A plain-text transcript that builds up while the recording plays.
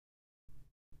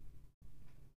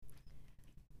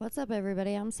What's up,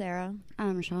 everybody? I'm Sarah.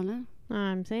 I'm Shauna.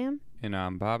 I'm Sam. And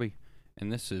I'm Bobby.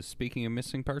 And this is Speaking of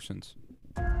Missing Persons.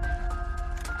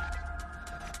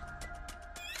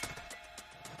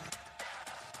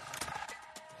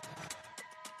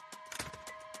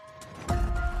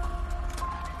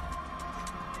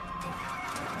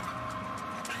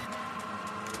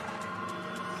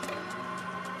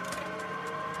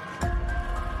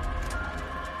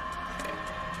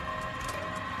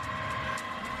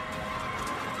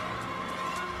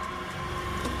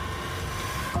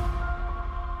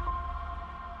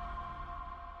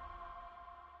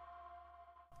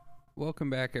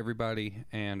 Welcome back, everybody,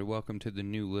 and welcome to the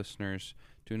new listeners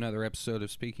to another episode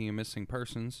of Speaking of Missing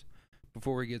Persons.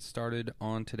 Before we get started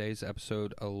on today's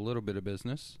episode, a little bit of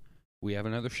business. We have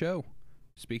another show,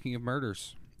 Speaking of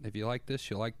Murders. If you like this,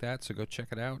 you'll like that, so go check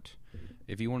it out.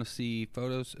 If you want to see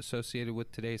photos associated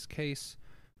with today's case,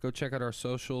 go check out our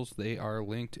socials. They are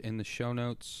linked in the show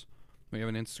notes. We have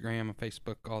an Instagram, a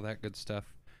Facebook, all that good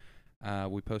stuff.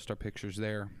 We post our pictures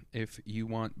there. If you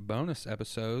want bonus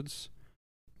episodes,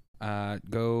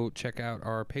 go check out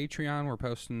our Patreon. We're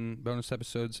posting bonus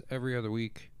episodes every other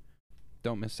week.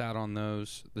 Don't miss out on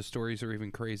those. The stories are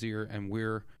even crazier, and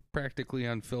we're practically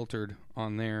unfiltered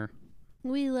on there.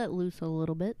 We let loose a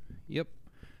little bit. Yep.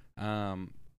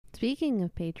 Speaking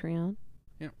of Patreon.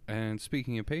 Yep. And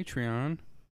speaking of Patreon,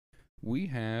 we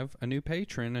have a new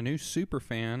patron, a new super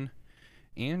fan,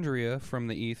 Andrea from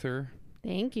the Ether.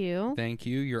 Thank you. Thank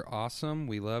you. You're awesome.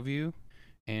 We love you.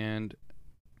 And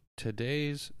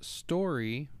today's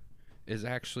story is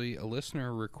actually a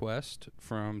listener request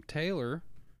from Taylor.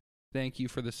 Thank you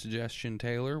for the suggestion,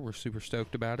 Taylor. We're super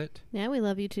stoked about it. Yeah, we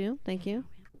love you too. Thank you.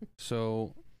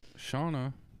 So,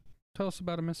 Shauna, tell us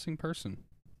about a missing person.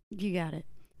 You got it.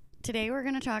 Today we're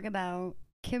going to talk about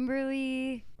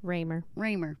Kemberly Raymer.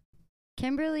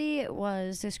 Kemberly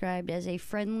was described as a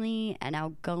friendly and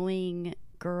outgoing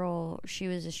girl. She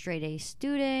was a straight A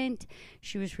student.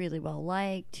 She was really well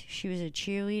liked. She was a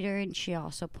cheerleader, and she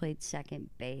also played second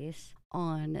base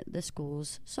on the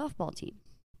school's softball team.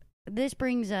 This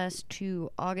brings us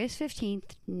to August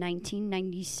 15th,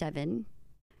 1997,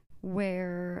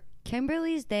 where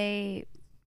Kemberly's day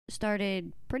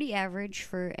started pretty average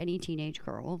for any teenage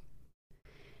girl.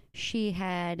 She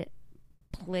had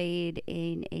played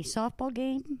in a softball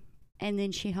game, and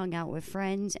then she hung out with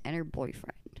friends and her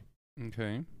boyfriend.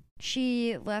 Okay.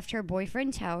 She left her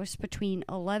boyfriend's house between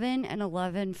 11 and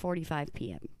 11:45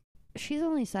 p.m. She's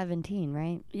only 17,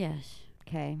 right? Yes.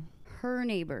 Okay. Her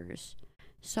neighbors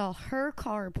saw her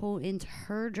car pull into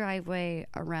her driveway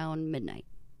around midnight,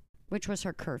 which was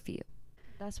her curfew.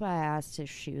 That's why I asked if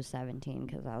she was 17,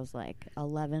 because I was like,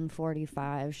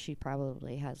 11:45, she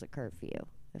probably has a curfew,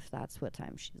 if that's what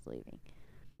time she's leaving.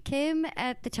 Kim,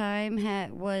 at the time,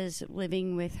 was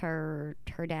living with her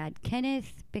dad,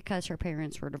 Kenneth, because her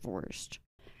parents were divorced.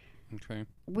 Okay.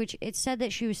 Which it said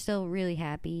that she was still really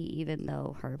happy, even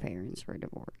though her parents were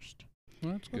divorced.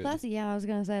 Well, that's good. Well, I was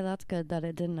going to say that's good that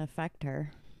it didn't affect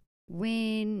her.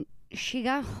 When she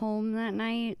got home that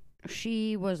night,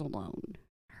 she was alone.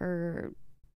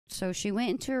 So she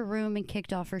went into her room and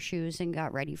kicked off her shoes and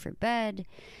got ready for bed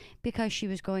because she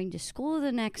was going to school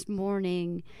the next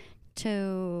morning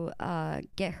to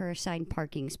get her assigned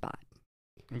parking spot.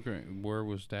 Okay. Where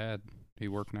was Dad? He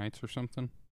work nights or something?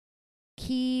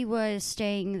 He was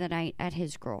staying the night at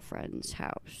his girlfriend's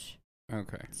house.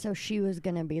 Okay. So she was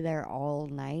going to be there all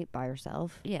night by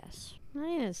herself? Yes. I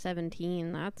am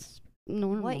 17. That's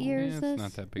Normal. What year Yeah, is it's this?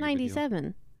 not that big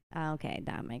 97. Okay,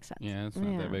 that makes sense. Yeah, it's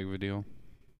not Yeah. that big of a deal.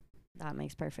 That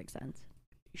makes perfect sense.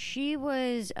 She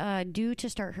was due to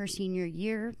start her senior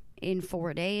year in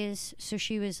 4 days, so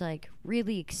she was like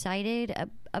really excited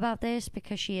about this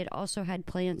because she had also had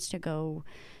plans to go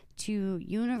to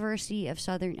University of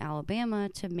Southern Alabama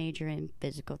to major in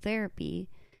physical therapy.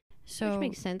 So Which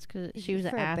makes sense because she was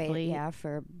an For a athlete.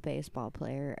 for a baseball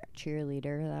player,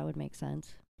 cheerleader, that would make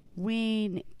sense.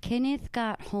 when Kenneth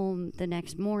got home the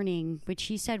next morning, which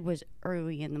he said was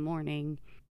early in the morning,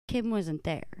 Kim wasn't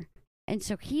there. And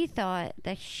so he thought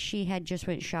that she had just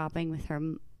went shopping with her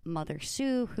mother,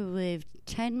 Sue, who lived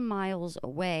 10 miles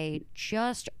away,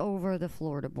 just over the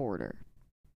Florida border.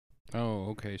 Oh,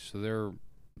 okay. So they're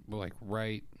like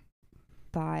right.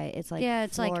 It's like yeah,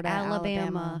 it's Florida, like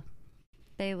Alabama.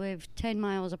 They live 10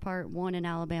 miles apart, one in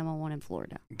Alabama, one in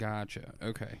Florida. Gotcha.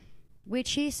 Okay.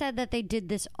 Which he said that they did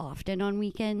this often on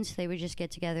weekends. They would just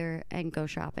get together and go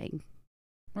shopping.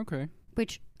 Okay.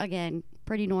 Which, again,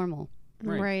 pretty normal.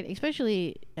 Right.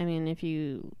 Especially, I mean, if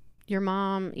your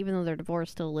mom, even though they're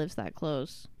divorced, still lives that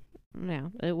close. Yeah,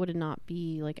 it would not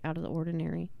be like out of the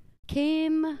ordinary.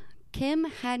 Kim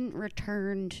hadn't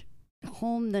returned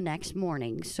home the next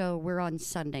morning. So we're on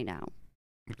Sunday now.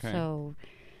 Okay. So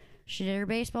she did her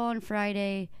baseball on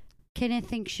Friday. Kenneth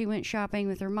thinks she went shopping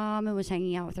with her mom and was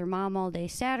hanging out with her mom all day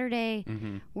Saturday.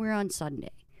 Mm-hmm. We're on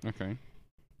Sunday. Okay.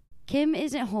 Kim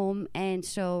isn't home, and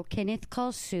so Kenneth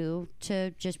calls Sue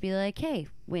to just be like, hey,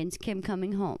 when's Kim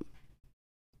coming home?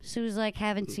 Sue's like,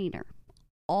 haven't seen her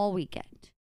all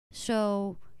weekend.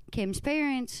 So Kim's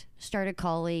parents started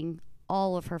calling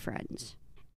all of her friends,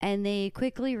 and they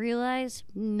quickly realized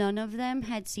none of them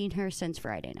had seen her since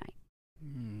Friday night.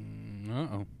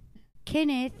 Uh-oh.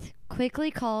 Kenneth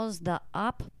quickly calls the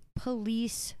Opp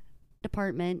Police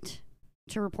Department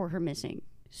to report her missing.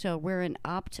 So we're in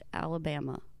Opp,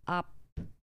 Alabama.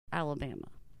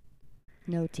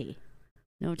 No tea.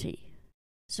 No tea.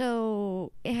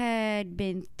 So it had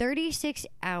been 36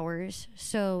 hours,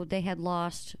 so they had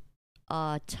lost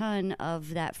a ton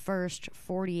of that first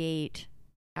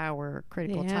 48-hour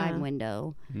critical time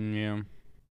window. Yeah.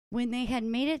 When they had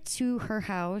made it to her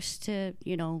house to,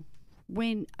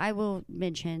 when I will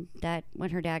mention that when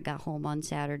her dad got home on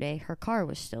Saturday, her car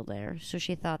was still there. So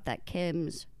she thought that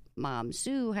Kim's mom,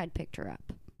 Sue, had picked her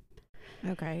up.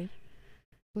 Okay.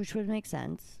 Which would make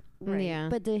sense. Right. Yeah.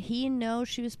 But did he know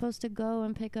she was supposed to go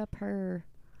and pick up her?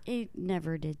 It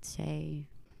never did say.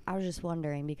 I was just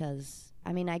wondering because,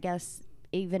 I mean, I guess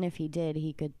even if he did,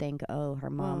 he could think, oh, her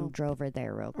mom drove her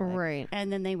there real quick. Right.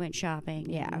 And then they went shopping.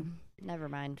 Yeah. and Never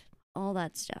mind. all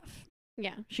that stuff.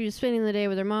 Yeah. She was spending the day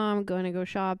with her mom, going to go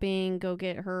shopping, go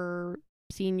get her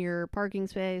senior parking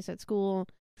space at school.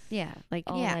 Yeah. Like,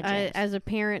 all that jazz. as a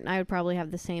parent, I would probably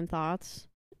have the same thoughts.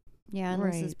 Yeah, and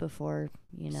this is Right. before,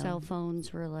 cell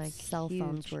phones were like cell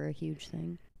phones huge. were a huge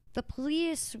thing. The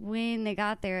police, when they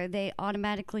got there, they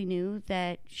automatically knew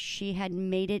that she had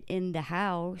made it in the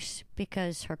house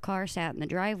because her car sat in the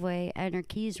driveway and her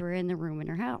keys were in the room in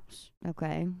her house.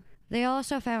 Okay. They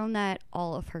also found that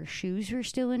all of her shoes were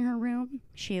still in her room.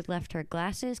 She had left her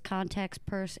glasses, contacts,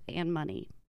 purse, and money.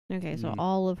 Okay, so Mm.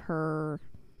 all of her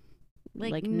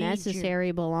Like, like major-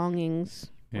 necessary belongings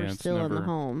Yeah, were it's still in the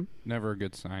home. Never a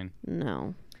good sign.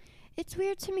 No. It's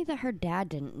weird to me that her dad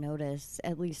didn't notice,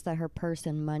 at least that her purse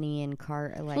and money and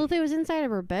car, like, Well, if it was inside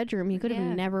of her bedroom, he could have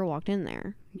Yeah. never walked in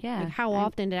there. Yeah. Like, how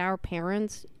often did our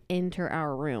parents enter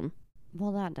our room?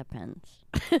 well, that depends.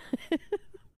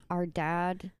 Our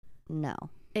dad, no.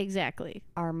 Exactly.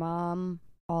 Our mom,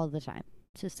 all the time.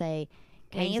 To say,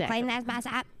 can you Exactly. clean this mess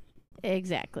up?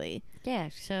 Exactly. Yeah,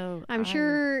 so I'm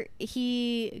sure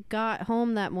he got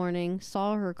home that morning,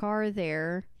 saw her car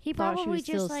there, he thought probably she was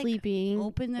still just like sleeping.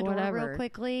 opened the door whatever. real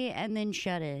quickly and then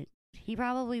shut it. He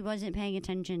probably wasn't paying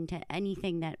attention to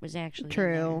anything that was actually in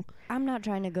True. I'm not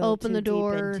trying to go Open too the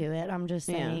door. deep into it. I'm just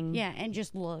Yeah. saying. there. Yeah, and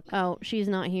just look. Oh, she's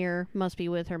not here. Must be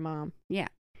with her mom.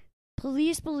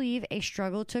 Police believe a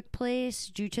struggle took place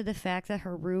due to the fact that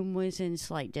her room was in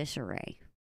slight disarray.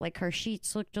 Like her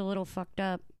sheets looked a little fucked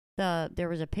up. There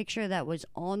was a picture that was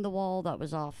on the wall that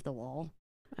was off the wall.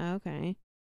 Okay.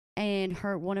 And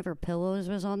one of her pillows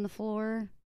was on the floor.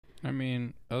 I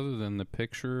mean, other than the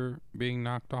picture being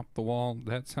knocked off the wall,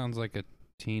 that sounds like a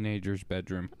teenager's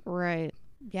bedroom. Right.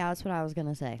 Yeah, that's what I was going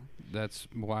to say. That's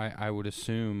why I would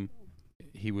assume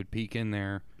he would peek in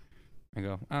there and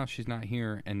go, oh, she's not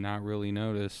here, and not really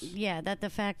notice. Yeah, that the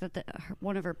fact that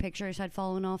one of her pictures had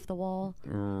fallen off the wall.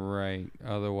 Right.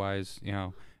 Otherwise,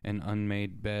 an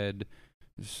unmade bed,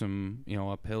 some,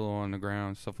 a pillow on the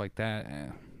ground, stuff like that.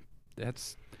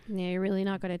 That's Yeah, you're really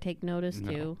not going to take notice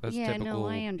no, to. that's Yeah, typical. no,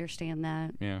 I understand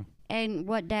that. Yeah. And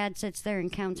what dad sits there and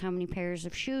counts how many pairs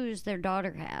of shoes their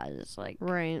daughter has. Like,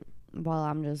 Right. Well,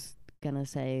 I'm just going to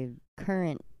say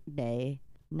current day.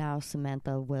 Now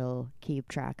Samantha will keep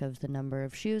track of the number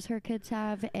of shoes her kids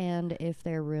have and if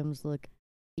their rooms look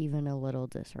even a little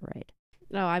disarrayed.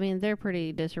 No, I mean, they're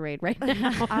pretty disarrayed right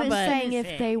now. I'm but saying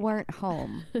if they weren't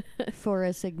home for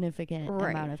a significant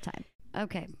Right. amount of time.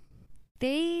 okay.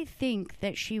 They think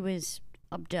that she was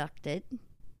abducted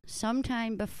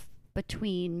sometime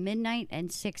between midnight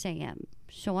and 6 a.m.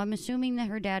 So I'm assuming that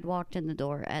her dad walked in the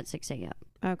door at 6 a.m.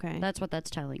 Okay. That's what that's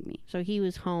telling me. So he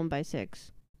was home by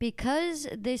 6. Because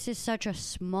this is such a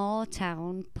small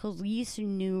town, police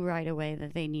knew right away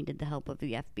that they needed the help of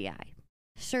the FBI.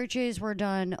 Searches were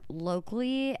done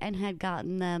locally and had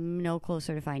gotten them no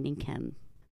closer to finding Kim.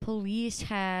 Police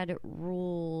had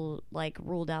ruled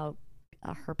out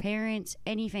her parents,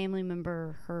 any family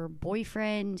member, her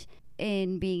boyfriend,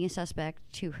 in being a suspect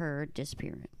to her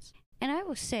disappearance. And I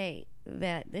will say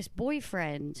that this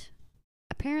boyfriend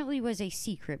apparently was a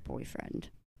secret boyfriend.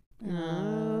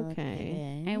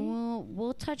 Okay. And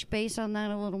we'll touch base on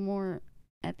that a little more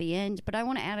at the end, but I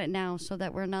want to add it now so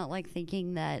that we're not like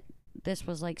thinking that this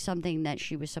was like something that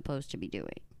she was supposed to be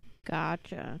doing.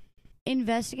 Gotcha.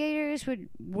 Investigators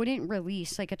wouldn't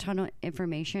release like a ton of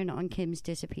information on Kim's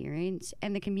disappearance,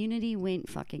 and the community went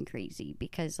fucking crazy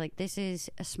because like this is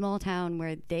a small town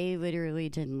where they literally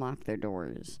didn't lock their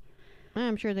doors.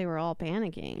 I'm sure they were all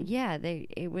panicking. Yeah,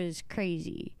 it was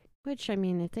crazy. Which, I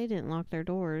mean, if they didn't lock their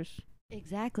doors.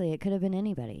 Exactly. It could have been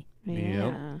anybody.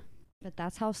 Yeah. But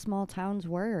that's how small towns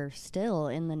were still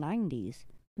in the 90s.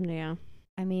 Yeah.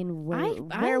 I mean,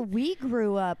 where we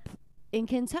grew up in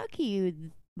Kentucky,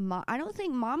 I don't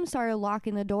think Mom started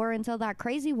locking the door until that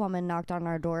crazy woman knocked on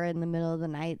our door in the middle of the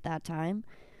night that time.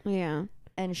 Yeah.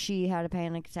 And she had a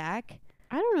panic attack.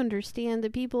 I don't understand the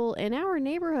people in our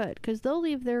neighborhood because they'll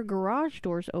leave their garage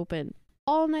doors open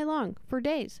all night long for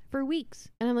days, for weeks.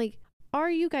 And I'm like,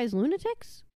 are you guys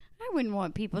lunatics? I wouldn't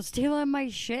want people stealing my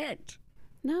shit.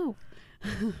 No.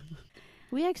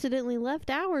 We accidentally left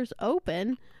ours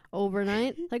open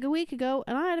overnight like a week ago,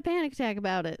 and I had a panic attack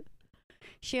about it.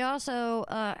 She also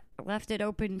left it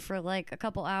open for like a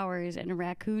couple hours, and a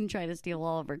raccoon tried to steal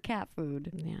all of her cat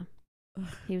food. Yeah.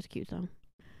 He was cute, though.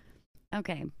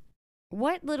 Okay.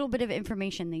 What little bit of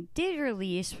information they did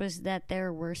release was that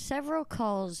there were several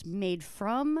calls made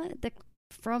from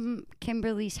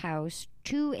Kimberly's house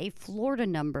to a Florida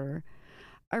number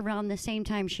around the same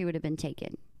time she would have been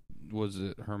taken. Was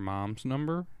it her mom's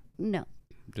number? No.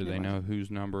 Do they know whose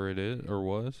number it is or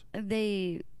was?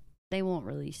 They won't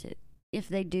release it. If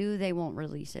they do, they won't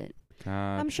release it. Gotcha.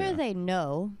 I'm sure they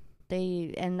know.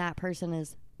 And that person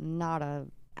is not a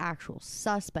actual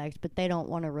suspect, but they don't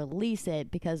want to release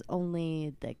it because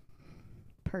only the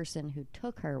person who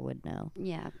took her would know.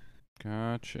 Yeah.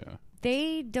 Gotcha.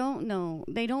 They don't know.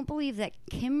 They don't believe that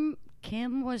Kim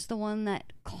was the one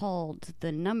that called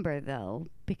the number, though,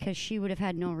 because she would have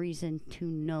had no reason to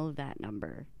know that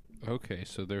number. Okay,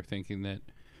 so they're thinking that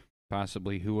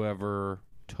possibly whoever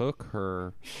took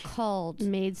her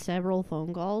made several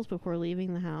phone calls before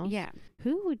leaving the house. Yeah.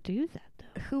 Who would do that,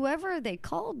 though? Whoever they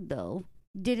called, though,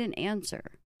 didn't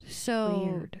answer. So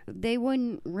Weird. they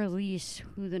wouldn't release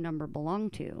who the number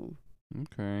belonged to.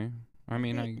 Okay. I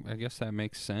mean, I guess that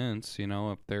makes sense, you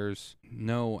know, if there's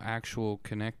no actual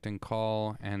connect and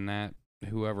call and that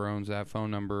whoever owns that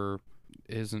phone number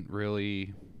isn't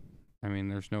really, I mean,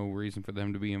 there's no reason for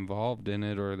them to be involved in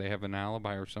it or they have an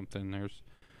alibi or something.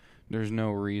 There's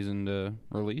no reason to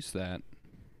release that.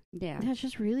 Yeah. That's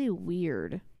just really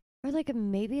weird. Or like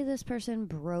maybe this person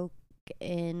broke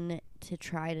in to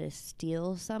try to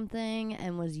steal something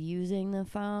and was using the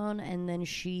phone and then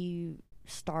she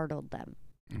startled them.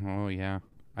 Oh, yeah.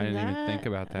 I didn't even think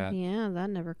about that. Yeah, that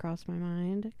never crossed my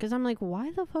mind. Because I'm like,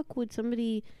 why the fuck would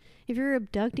somebody, if you're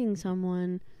abducting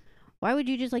someone, why would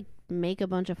you just like make a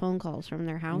bunch of phone calls from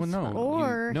their house? Well, no. phone?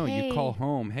 Or, you call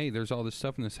home. Hey, there's all this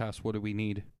stuff in this house. What do we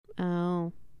need?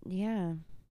 Oh. Yeah.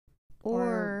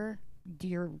 Or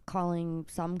you're calling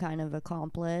some kind of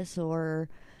accomplice or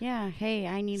Yeah, hey,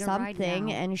 I need a ride something,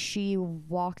 now. and she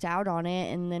walked out on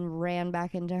it and then ran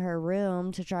back into her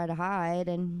room to try to hide,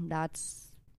 and that's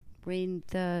When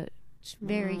the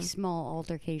very small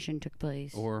altercation took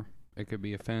place. Or it could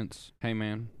be a fence. Hey,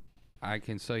 man, I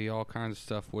can sell you all kinds of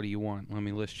stuff. What do you want? Let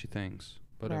me list you things.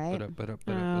 Right.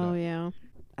 Oh, yeah.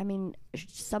 I mean,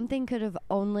 something could have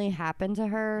only happened to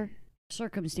her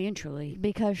Circumstantially.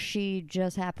 because she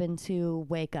just happened to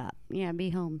wake up. Yeah,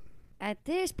 be home. At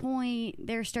this point,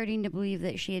 they're starting to believe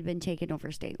that she had been taken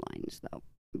over state lines, though.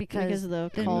 Because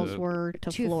the the- calls were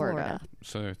to Florida.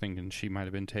 So they're thinking she might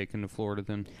have been taken to Florida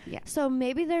then. Yeah. So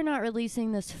maybe they're not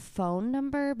releasing this phone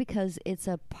number because it's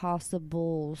a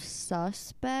possible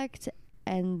suspect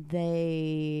and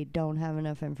they don't have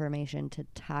enough information to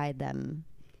tie them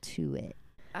to it.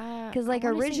 Because like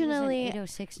originally,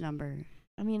 806 number.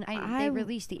 I mean, They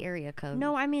released the area code.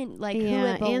 No, I mean like who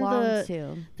Yeah, it belongs and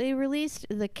to. They released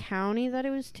the county that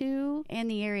it was to. And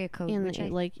the area code, And which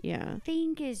I yeah.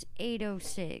 think is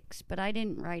 806, but I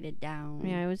didn't write it down.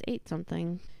 Yeah, it was 8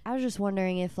 something. I was just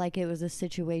wondering if like it was a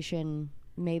situation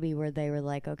maybe where they were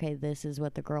like, okay, this is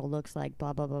what the girl looks like,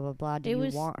 blah blah blah blah blah. Do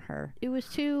you want her? It was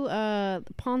to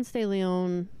Ponce de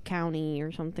Leon County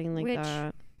or something like Which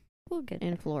that we'll get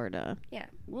in Florida. Yeah,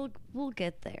 we'll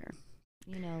get there.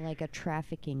 You know, like a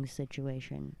trafficking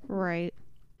situation. Right.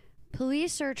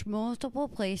 Police searched multiple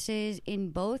places in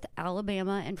both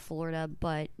Alabama and Florida,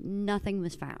 but nothing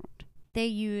was found. They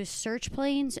used search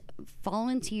planes,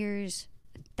 volunteers,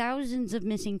 thousands of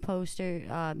missing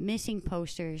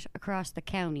posters across the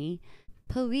county.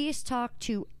 Police talked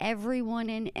to everyone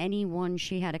and anyone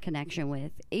she had a connection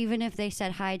with, even if they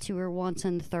said hi to her once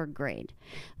in the 3rd grade.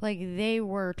 Like, they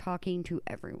were talking to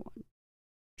everyone.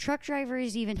 Truck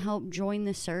drivers even helped join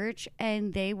the search,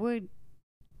 and they would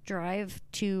drive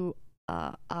to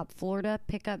Florida,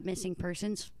 pick up missing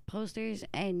persons posters,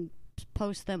 and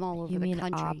post them all over You the mean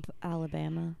country.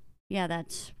 Alabama? Yeah,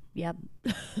 yep.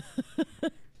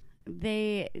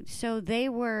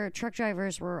 Truck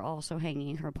drivers were also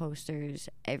hanging her posters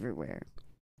everywhere.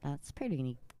 That's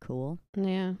pretty cool.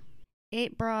 Yeah.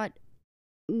 It brought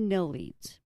no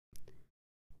leads.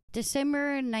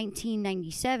 December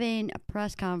 1997, a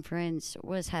press conference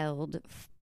was held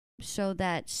so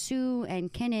that Sue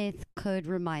and Kenneth could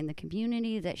remind the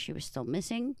community that she was still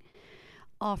missing,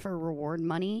 offer reward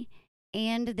money,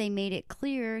 and they made it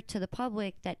clear to the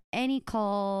public that any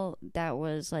call that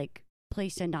was like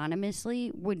placed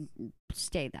anonymously would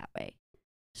stay that way.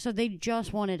 So they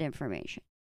just wanted information.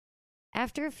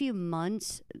 After a few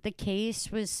months, the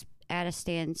case was at a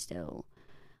standstill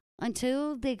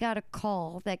until they got a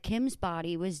call that Kim's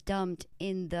body was dumped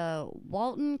in the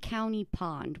Walton County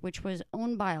Pond, which was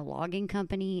owned by a logging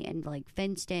company and like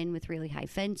fenced in with really high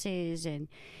fences, and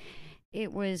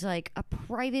it was like a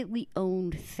privately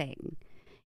owned thing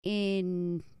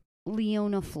in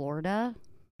Leona, Florida.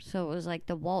 So it was like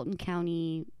the Walton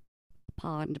County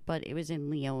Pond, but it was in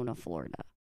Leona, Florida.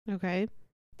 Okay.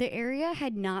 The area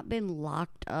had not been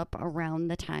locked up around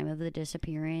the time of the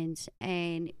disappearance,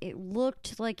 and it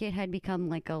looked like it had become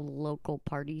like a local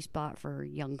party spot for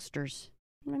youngsters.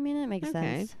 I mean, it makes Okay.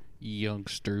 sense.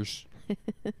 Youngsters.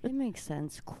 It makes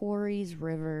sense. Quarries,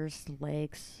 rivers,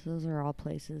 lakes, those are all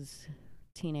places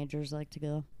teenagers like to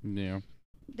go. Yeah.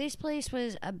 This place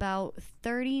was about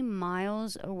 30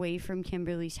 miles away from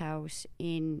Kimberly's house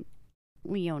in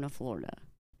Leona, Florida.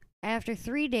 After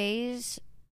 3 days,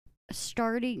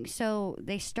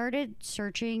 they started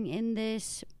searching in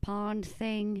this pond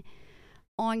thing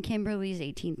on Kimberly's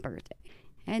 18th birthday.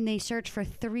 And they searched for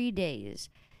 3 days.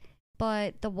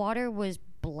 But the water was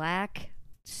black,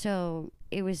 so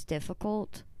it was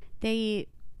difficult. They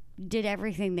did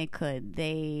everything they could.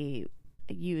 They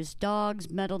used dogs,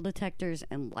 metal detectors,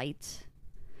 and lights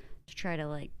to try to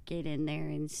like get in there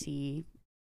and see.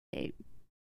 It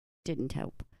didn't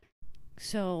help.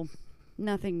 So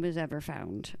nothing was ever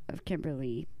found of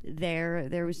Kimberly there.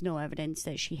 There was no evidence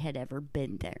that she had ever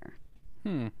been there.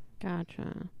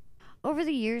 Gotcha. Over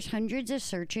the years, hundreds of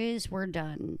searches were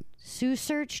done. Sue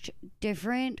searched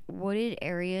different wooded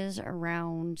areas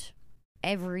around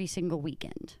every single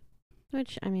weekend.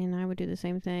 Which, I mean, I would do the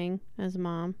same thing as a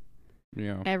mom.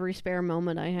 Yeah. Every spare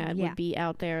moment I had Yeah. would be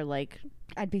out there, like,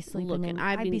 I'd be sleeping Looking,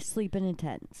 I'd be sleeping in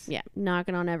tents. yeah,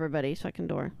 knocking on everybody's fucking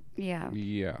door. Yeah.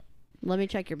 Yeah. Let me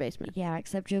check your basement. Yeah,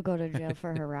 except you'll go to jail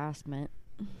for harassment.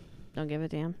 Don't give a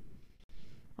damn.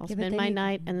 I'll Yeah, but spend then my you-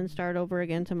 night and then start over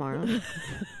again tomorrow.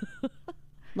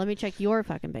 Let me check your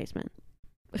fucking basement.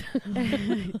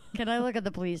 Can I look at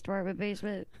the police department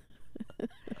basement?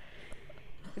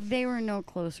 They were no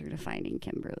closer to finding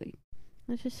Kimberly.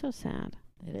 It's just so sad.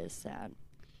 It is sad.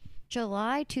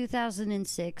 July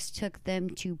 2006 took them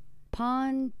to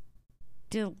Ponce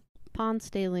Ponce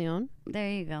de Leon. There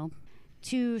you go.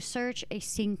 To search a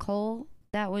sinkhole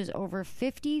that was over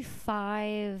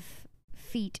 55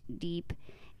 feet deep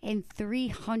and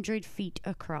 300 feet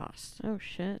across. Oh,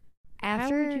 shit.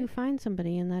 After How would you find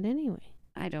somebody in that anyway?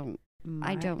 I don't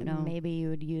know. Maybe you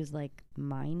would use like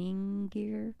mining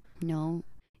gear. know.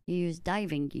 You use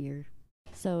diving gear.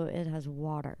 So it has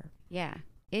water. Yeah.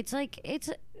 It's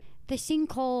the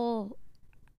sinkhole.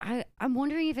 I'm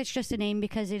wondering if it's just a name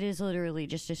because it is literally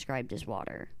just described as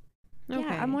water. Okay.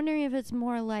 Yeah, I'm wondering if it's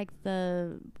more like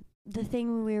the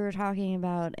thing we were talking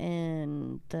about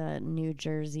in the New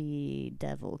Jersey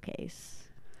Devil case.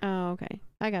 Oh, okay.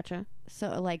 I gotcha.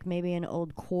 So like maybe an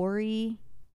old quarry,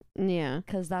 Yeah.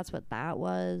 because that's what that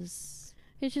was.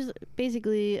 It's just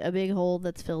basically a big hole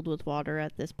that's filled with water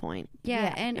at this point. Yeah,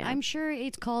 Yeah, and yeah. I'm sure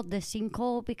it's called the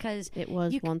sinkhole because It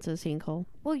was You c- once a sinkhole.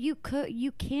 well, you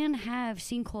can have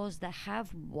sinkholes that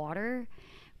have water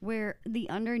where the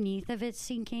underneath of it's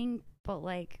sinking, but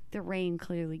like the rain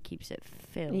clearly keeps it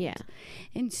filled. Yeah.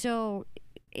 And so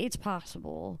it's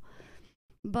possible.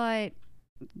 But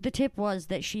the tip was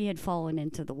that she had fallen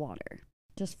into the water.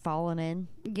 Just fallen in.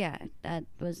 Yeah, that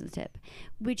was the tip.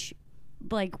 Which,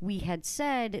 like we had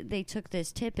said, they took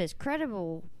this tip as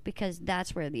credible because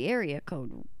that's where the area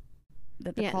code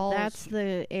that the Yeah, calls. that's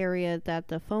the area that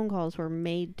the phone calls were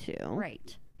made to.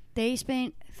 Right. They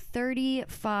spent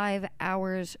 35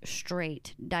 hours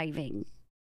straight diving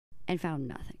and found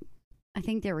nothing. I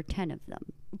think there were 10 of them.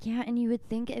 Yeah, and you would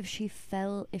think if she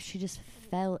just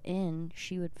fell in,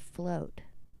 she would float.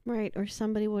 Right, or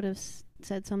somebody would have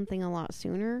said something a lot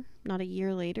sooner, not a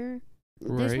year later.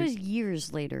 This Right. was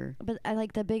years later. But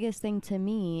like the biggest thing to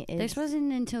me is This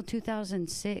wasn't until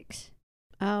 2006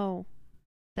 Oh,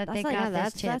 that that's they like, got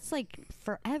this tip. that's like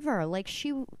forever. Like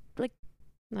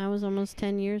that was almost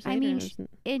 10 years later. I mean, isn't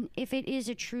it? And if it is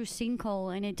a true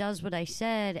sinkhole and it does what I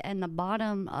said, and the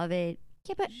bottom of it,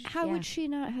 yeah, but how Yeah. would she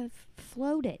not have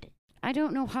floated? I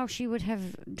don't know how she would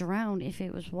have drowned if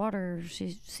it was water. She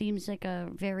seems like a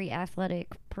very athletic,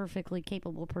 perfectly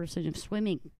capable person of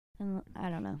swimming. And I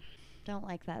don't know. Don't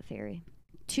like that theory.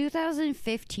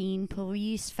 2015,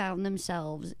 police found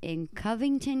themselves in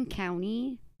Covington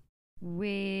County,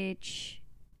 which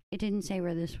it didn't say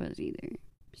where this was either.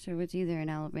 So it's either in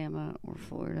Alabama or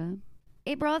Florida.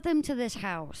 It brought them to this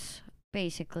house,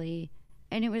 basically.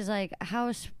 And it was like a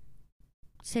house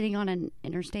sitting on an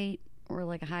interstate or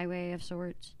like a highway of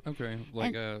sorts. Okay,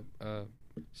 like a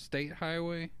state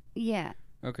highway. Yeah.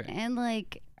 Okay. And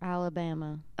like,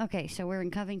 Alabama. okay, so we're in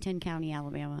Covington County,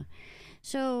 Alabama.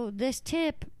 So this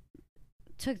tip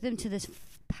took them to this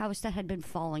house that had been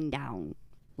falling down.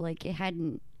 Like it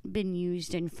hadn't been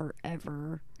used in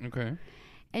forever. Okay.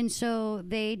 And so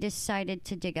they decided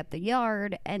to dig up the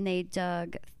yard, and they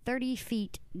dug 30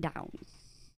 feet down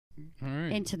All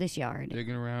right. into this yard.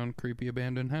 Digging around creepy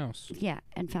abandoned house. Yeah,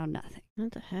 and found nothing.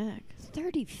 What the heck?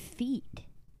 30 feet.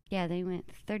 Yeah, they went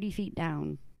 30 feet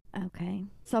down. Okay.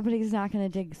 Somebody's not going to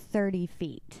dig 30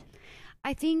 feet.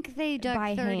 I think they dug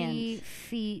By 30 hand.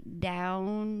 feet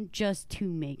down just to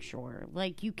make sure.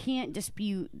 Like, you can't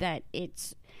dispute that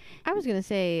it's... I was going to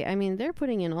say, I mean, they're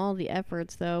putting in all the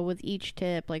efforts, though, with each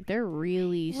tip. Like, they're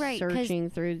really Right, 'cause searching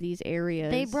through these areas.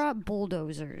 They brought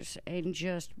bulldozers and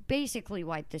just basically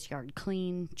wiped this yard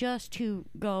clean just to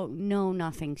go, no,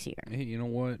 nothing's here. Hey, you know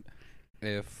what?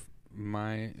 If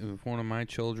one of my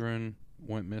children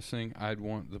went missing, I'd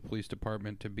want the police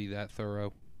department to be that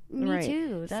thorough. Me Right.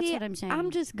 too. That's See, what I'm saying.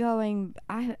 I'm just going.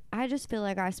 I just feel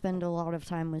like I spend a lot of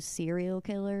time with serial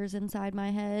killers inside my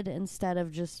head instead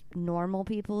of just normal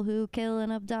people who kill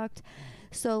and abduct.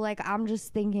 So like I'm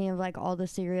just thinking of like all the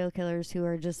serial killers who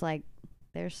are just like,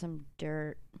 there's some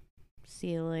dirt.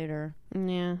 See you later.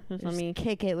 Yeah, just let Just me...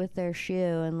 kick it with their shoe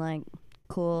and like,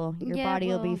 cool. Your Yeah, body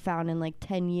will be well- found in like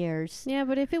 10 years. Yeah,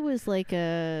 but if it was like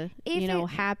If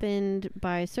happened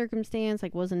by circumstance,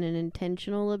 like wasn't an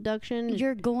intentional abduction,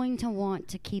 you're going to want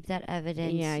to keep that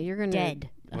evidence yeah, you're going to dead.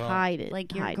 Well, hide it.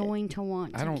 Like, you're hide it. going to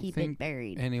want I to don't keep think it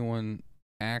buried. Anyone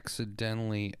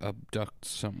accidentally abducts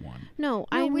someone. No, No,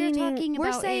 I'm we're talking We're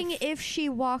about saying if she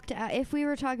walked out, if we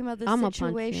were talking about the I'ma punch you.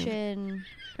 situation.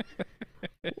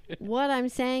 What I'm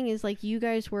saying is, like, you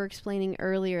guys were explaining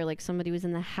earlier, like, somebody was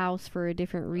in the house for a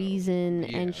different reason,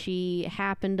 yeah. and she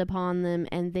happened upon them,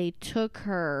 and they took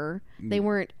her. They Yeah.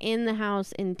 weren't in the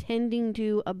house intending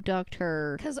to abduct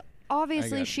her. Because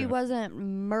obviously she gotcha. wasn't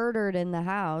murdered in the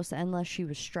house unless she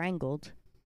was strangled.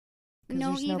 'Cause no,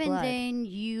 there's even blood. then,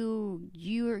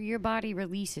 your body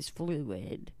releases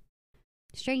fluid.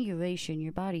 Strangulation,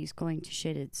 your body's going to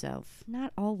shit itself.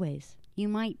 Not always. You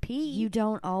might pee. You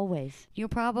don't always. You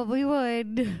probably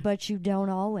would. But you don't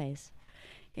always.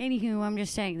 Anywho, I'm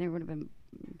just saying there would have been.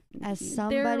 As There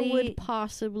somebody. would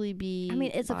possibly be. I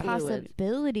mean, it's a fluid.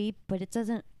 possibility, but it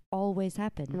doesn't always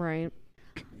happen. Right.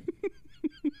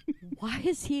 Why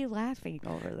is he laughing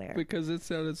over there? Because it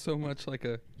sounded so much like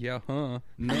a yeah, huh,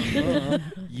 nuh-uh,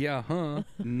 yeah, huh,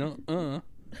 nuh-uh.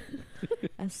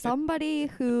 As somebody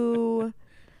who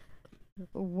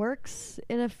works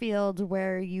in a field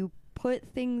where you put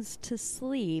things to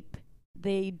sleep,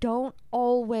 they don't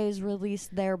always release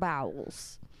their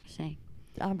bowels. Saying.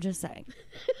 I'm just saying.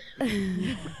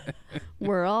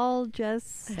 We're all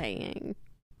just saying.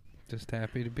 Just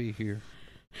happy to be here.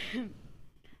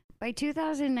 By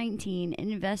 2019,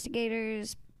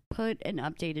 investigators put an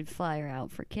updated flyer out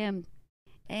for Kim,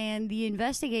 and the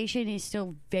investigation is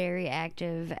still very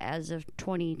active as of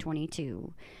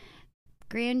 2022.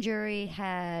 Grand jury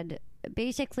had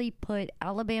basically put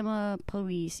Alabama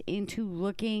police into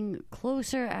looking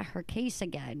closer at her case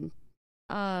again,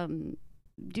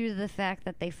 due to the fact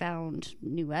that they found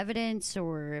new evidence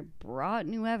or brought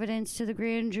new evidence to the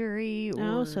grand jury.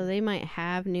 Oh, or, so they might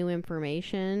have new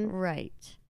information.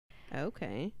 right.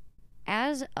 Okay.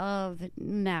 As of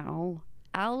now,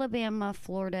 Alabama,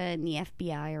 Florida, and the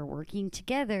FBI are working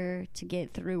together to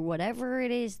get through whatever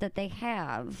it is that they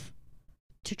have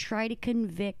to try to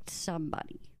convict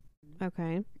somebody.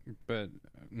 Okay. But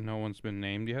no one's been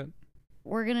named yet?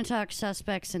 We're going to talk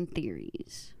suspects and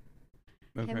theories.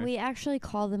 Okay. Can we actually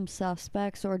call them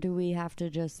suspects, or do we have to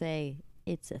just say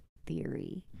it's a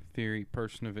theory? theory,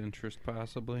 person of interest,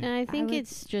 possibly. And I think would-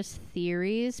 it's just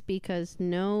theories because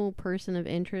no person of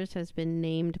interest has been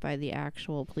named by the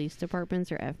actual police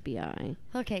departments or FBI.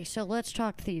 Okay, so let's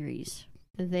talk theories.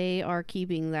 They are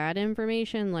keeping that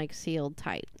information like sealed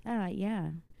tight.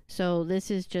 Yeah. So this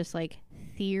is just like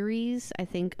theories, I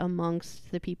think,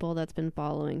 amongst the people that's been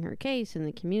following her case in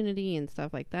the community and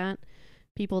stuff like that.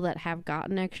 People that have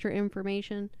gotten extra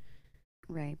information.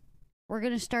 Right. We're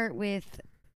going to start with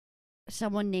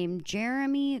someone named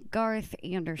Jeremy Garth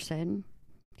Anderson.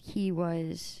 He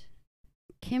was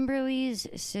Kimberly's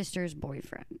sister's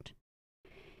boyfriend.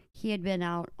 He had been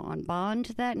out on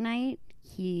bond that night.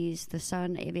 He's the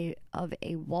son of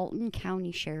a Walton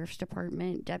County Sheriff's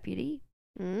Department deputy.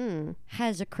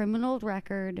 Has a criminal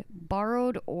record,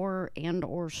 borrowed or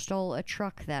stole a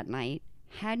truck that night,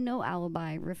 had no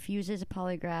alibi, refuses a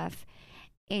polygraph,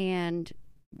 and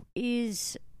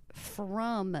is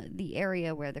from the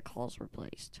area where the calls were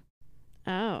placed.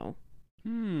 Oh,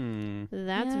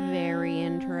 that's Yeah, very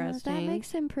interesting. That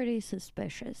makes him pretty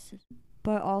suspicious.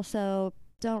 But also,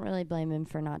 don't really blame him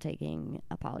for not taking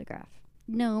a polygraph.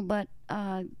 No, but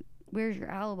where's your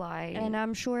alibi? And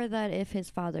I'm sure that if his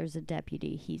father's a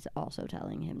deputy, he's also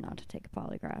telling him not to take a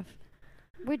polygraph.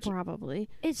 Which Probably.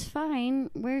 it's fine.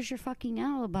 Where's your fucking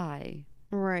alibi?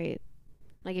 Right.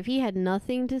 Like if he had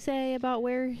nothing to say about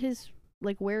where he was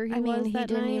he that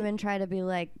didn't night. even try to be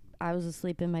like, I was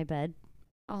asleep in my bed.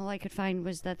 All I could find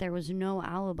was that there was no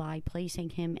alibi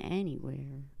placing him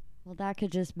anywhere. Well, that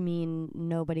could just mean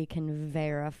nobody can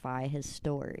verify his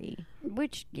story.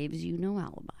 Which gives you no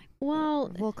alibi.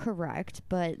 Well, Well, correct,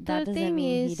 but that The doesn't thing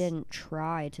mean he is- didn't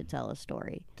try to tell a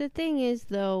story. the thing is,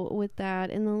 though, with that,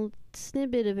 in the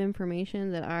snippet of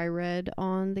information that I read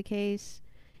on the case,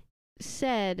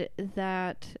 said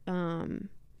that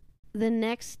the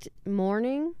next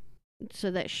morning, so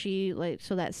that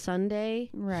Sunday,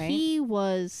 Right. he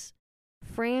was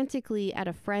frantically at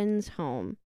a friend's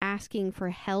home asking for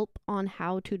help on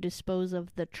how to dispose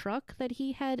of the truck that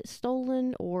he had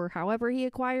stolen or however he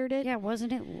acquired it, Yeah,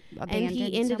 wasn't it abandoned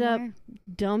he ended up somewhere?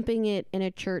 dumping it in a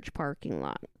church parking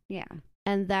lot. Yeah.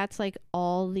 And that's like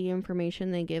all the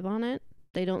information they give on it.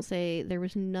 They don't say there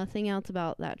was nothing else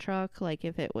about that truck, like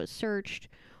if it was searched,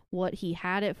 what he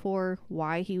had it for,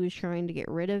 why he was trying to get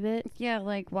rid of it. Yeah,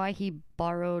 like why he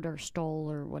borrowed or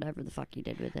stole or whatever the fuck he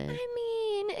did with it. I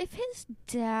mean, if his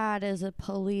dad is a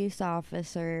police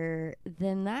officer,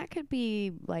 then that could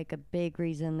be like a big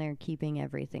reason they're keeping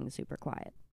everything super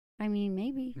quiet. I mean,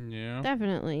 maybe. Yeah.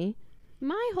 Definitely.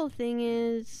 My whole thing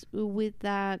is with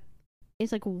that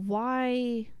is like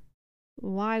why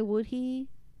would he?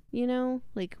 You know,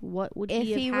 like what would If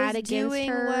he have he had was against doing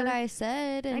her? what I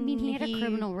said, and I mean, he had a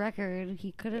criminal record.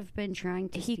 He could have been trying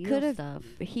to He steal could've- stuff.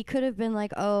 He could have been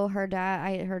like, "Oh, her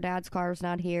dad's car's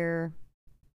not here.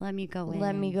 Let me go in.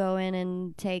 Let me go in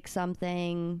and take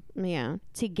something Yeah.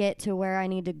 to get to where I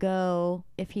need to go."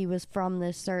 If he was from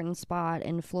this certain spot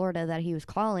in Florida that he was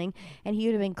calling, and he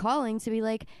would have been calling to be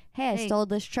like, "Hey, I Hey. stole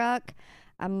this truck.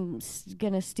 I'm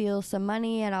gonna steal some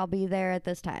money, and I'll be there at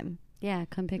this time." Yeah,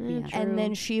 come pick me Mm, up. true. And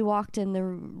then she walked in the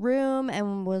room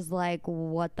and was like,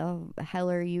 "What the hell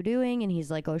are you doing?" And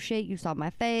he's like, "Oh shit, you saw my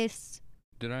face."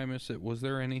 Did I miss it? Was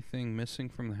there anything missing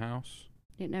from the house?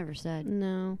 It never said.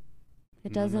 No.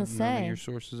 It None doesn't of say. your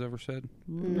sources ever said?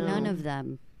 No. None of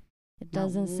them. It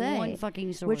doesn't Not say. One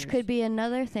fucking source. Which could be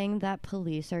another thing that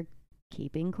police are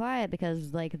keeping quiet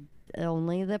because, like,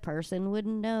 only the person would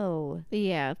know.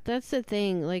 Yeah, that's the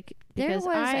thing. Like, There because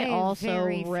was I a also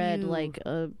very read few- like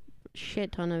a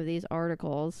shit ton of these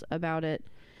articles about it,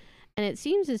 and it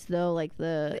seems as though like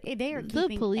They are the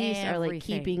keeping police are like everything.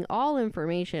 keeping all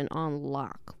information on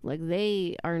lock. Like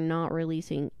they are not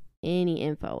releasing any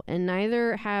info, and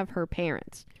neither have her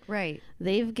parents. Right.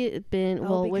 They've been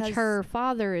Oh, which because- her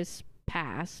father is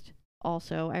passed.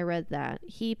 Also, I read that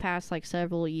he passed like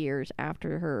several years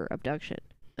after her abduction.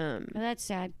 Well, that's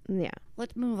sad. Yeah.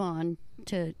 Let's move on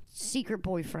to secret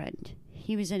boyfriend.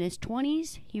 He was in his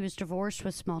 20s. He was divorced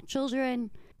with small children.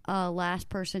 Last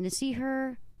person to see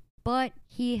her, but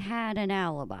he had an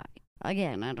alibi.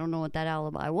 Again, I don't know what that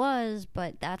alibi was,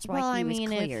 but that's why Well, he I was mean,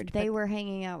 cleared. if they But were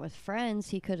hanging out with friends,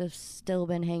 he could have still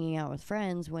been hanging out with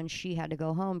friends when she had to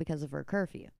go home because of her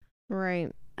curfew.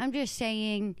 Right. I'm just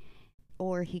saying,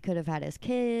 Or he could have had his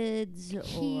kids,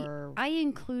 or I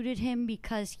included him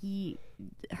because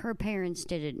her parents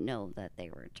didn't know that they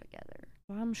were together.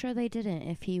 well, I'm sure they didn't.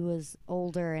 If he was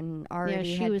older and already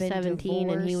Yeah, she had was been 17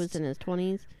 and he was divorced, in his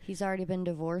 20s. he's already been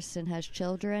divorced and has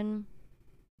children.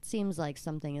 Seems like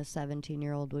something a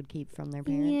 17-year-old would keep from their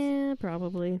parents. Yeah,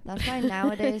 probably. That's why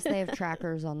nowadays they have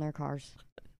trackers on their cars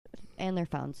and their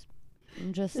phones.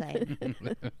 I'm just saying.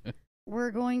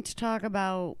 We're going to talk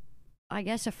about, I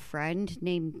guess, a friend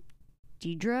named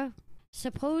Deidre.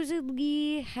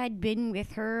 Supposedly had been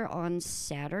with her on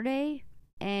Saturday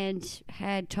and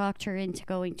had talked her into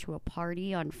going to a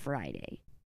party on Friday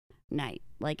night,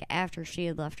 like after she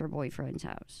had left her boyfriend's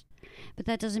house. But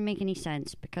that doesn't make any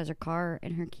sense because her car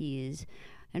and her keys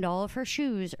and all of her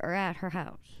shoes are at her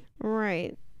house.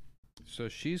 Right. So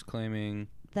she's claiming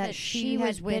that she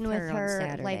was had with been with her on her,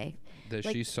 Saturday. that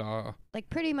Like- she saw. like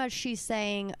pretty much she's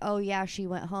saying, oh yeah, she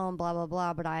went home, blah, blah,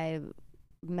 blah, but I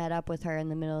met up with her in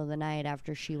the middle of the night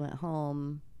after she went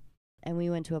home, and we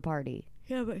went to a party.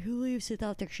 Yeah, but who leaves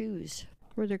without their shoes?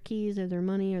 Or their keys, or their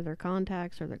money, or their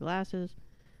contacts, or their glasses.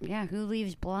 Yeah, who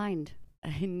leaves blind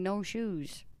and no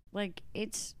shoes? Like,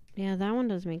 it's... Yeah, that one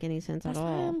doesn't make any sense That's at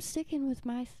why all. I'm sticking with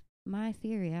my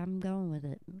theory. I'm going with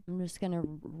it. I'm just gonna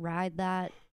ride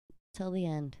that till the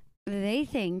end. They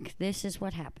think this is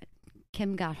what happened.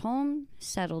 Kim got home,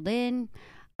 settled in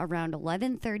around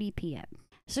 11:30 p.m.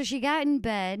 So she got in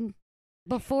bed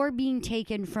before being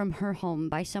taken from her home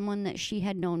by someone that she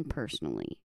had known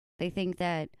personally. They think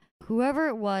that whoever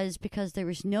it was, because there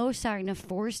was no sign of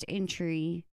forced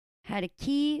entry, had a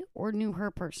key or knew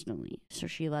her personally, so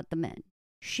she let them in.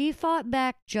 She fought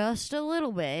back just a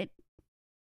little bit.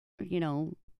 You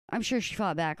know, I'm sure she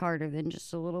fought back harder than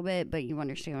just a little bit, but you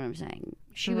understand what I'm saying.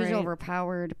 She was Right.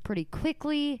 overpowered pretty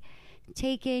quickly,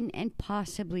 taken, and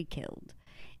possibly killed.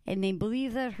 And they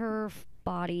believe that her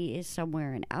body is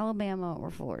somewhere in Alabama or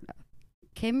Florida.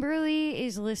 Kimberly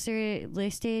is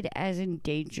listed as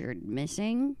endangered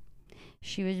missing.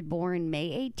 She was born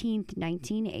May 18th,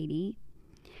 1980.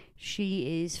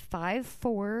 She is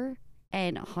 5'4"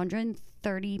 and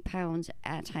 130 pounds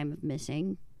at time of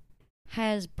missing.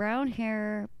 Has brown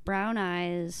hair, brown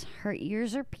eyes, her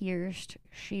ears are pierced.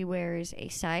 She wears a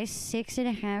size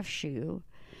 6.5 shoe.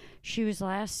 She was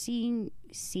last seen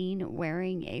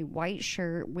wearing a white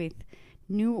shirt with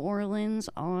New Orleans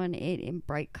on it in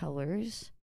bright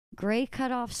colors. Gray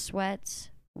cutoff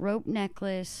sweats, rope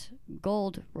necklace,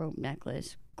 gold rope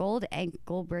necklace, gold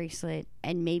ankle bracelet,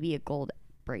 and maybe a gold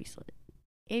bracelet.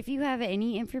 If you have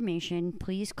any information,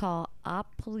 please call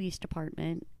Op Police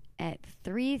Department at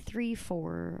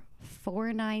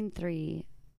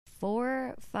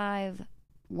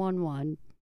 334-493-4511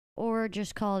 or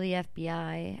just call the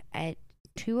FBI at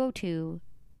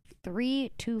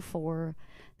 202-324-3000.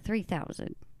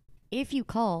 If you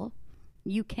call,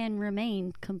 you can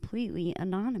remain completely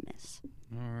anonymous.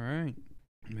 All right,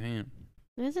 man.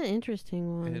 It's an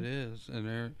interesting one. It is,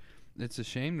 and it's a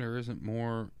shame there isn't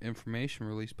more information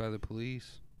released by the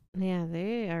police. Yeah,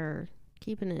 they are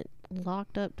keeping it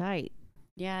locked up tight.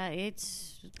 Yeah,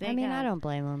 it's... I mean, I don't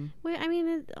blame them. Wait, I mean,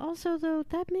 it also, though,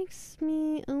 that makes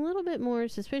me a little bit more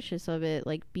suspicious of it,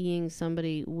 like, being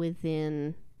somebody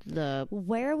within the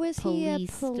Where was he a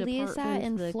police police at department,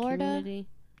 in the Florida? community.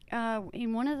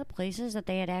 In one of the places that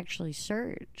they had actually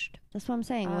searched. That's what I'm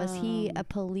saying. Was he a Um,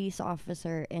 police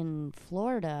officer in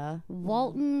Florida?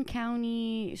 Walton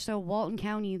County,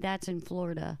 that's in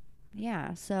Florida.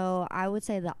 Yeah, so I would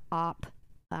say the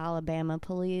Alabama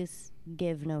police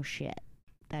give no shit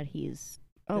that he's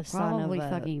Oh, the son probably of a,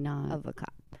 fucking not. of a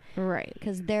cop. Right.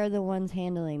 Because they're the ones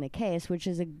handling the case, which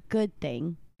is a good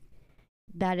thing.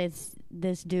 That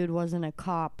this dude wasn't a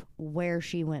cop where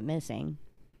she went missing.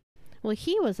 Well,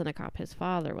 he wasn't a cop. His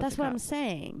father was That's a what cop. I'm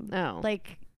saying. Oh.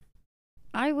 Like,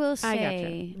 I will I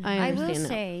say, gotcha. I will understand now.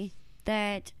 say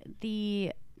that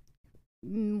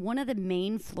one of the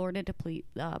main Florida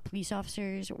police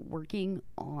officers working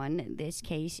on this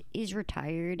case is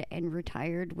retired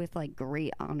with like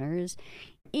great honors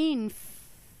in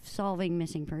solving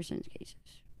missing persons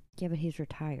cases. yeah, but he's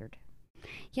retired.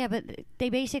 Yeah, but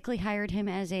they basically hired him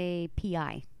as a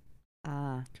PI.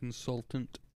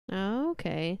 Consultant. Oh,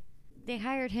 okay. They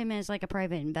hired him as like a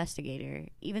private investigator,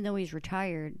 even though he's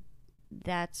retired.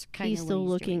 That's kind of He's still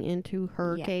looking into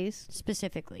her Yeah. case.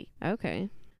 specifically. Okay.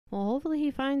 Well, hopefully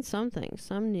he finds something,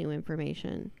 some new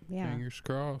information. Yeah. Fingers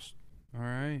crossed. All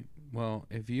right. Well,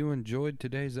 if you enjoyed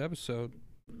today's episode,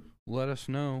 let us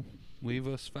know. Leave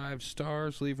us 5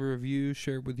 stars. Leave a review.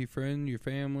 Share it with your friend, your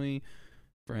family,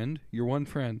 your one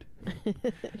friend.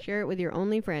 Share it with your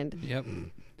only friend. Yep.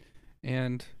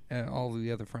 And all of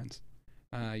the other friends.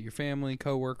 Your family,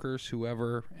 coworkers,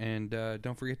 whoever. And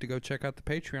don't forget to go check out the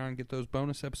Patreon. Get those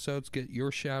bonus episodes. Get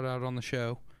your shout out on the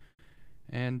show.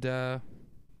 And, yeah,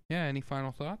 any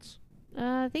final thoughts?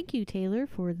 Thank you, Taylor,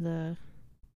 for the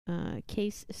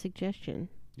case suggestion.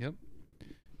 Yep.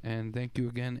 And thank you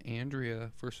again,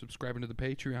 Andrea, for subscribing to the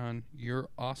Patreon. You're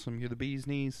awesome. You're the bee's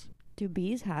knees. Do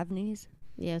bees have knees?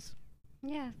 Yes.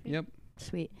 Yeah. Yep.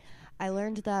 Sweet. I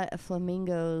learned that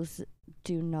flamingos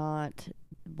do not,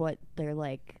 what they're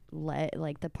like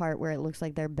the part where it looks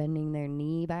like they're bending their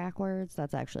knee backwards,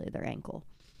 that's actually their ankle,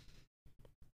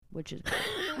 which is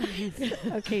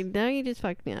Okay, now you just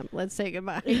fucked me up. Let's say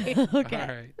goodbye. okay. All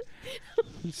right.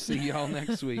 See y'all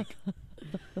next week.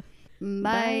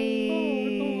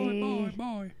 Bye.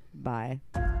 Bye.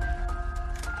 Bye.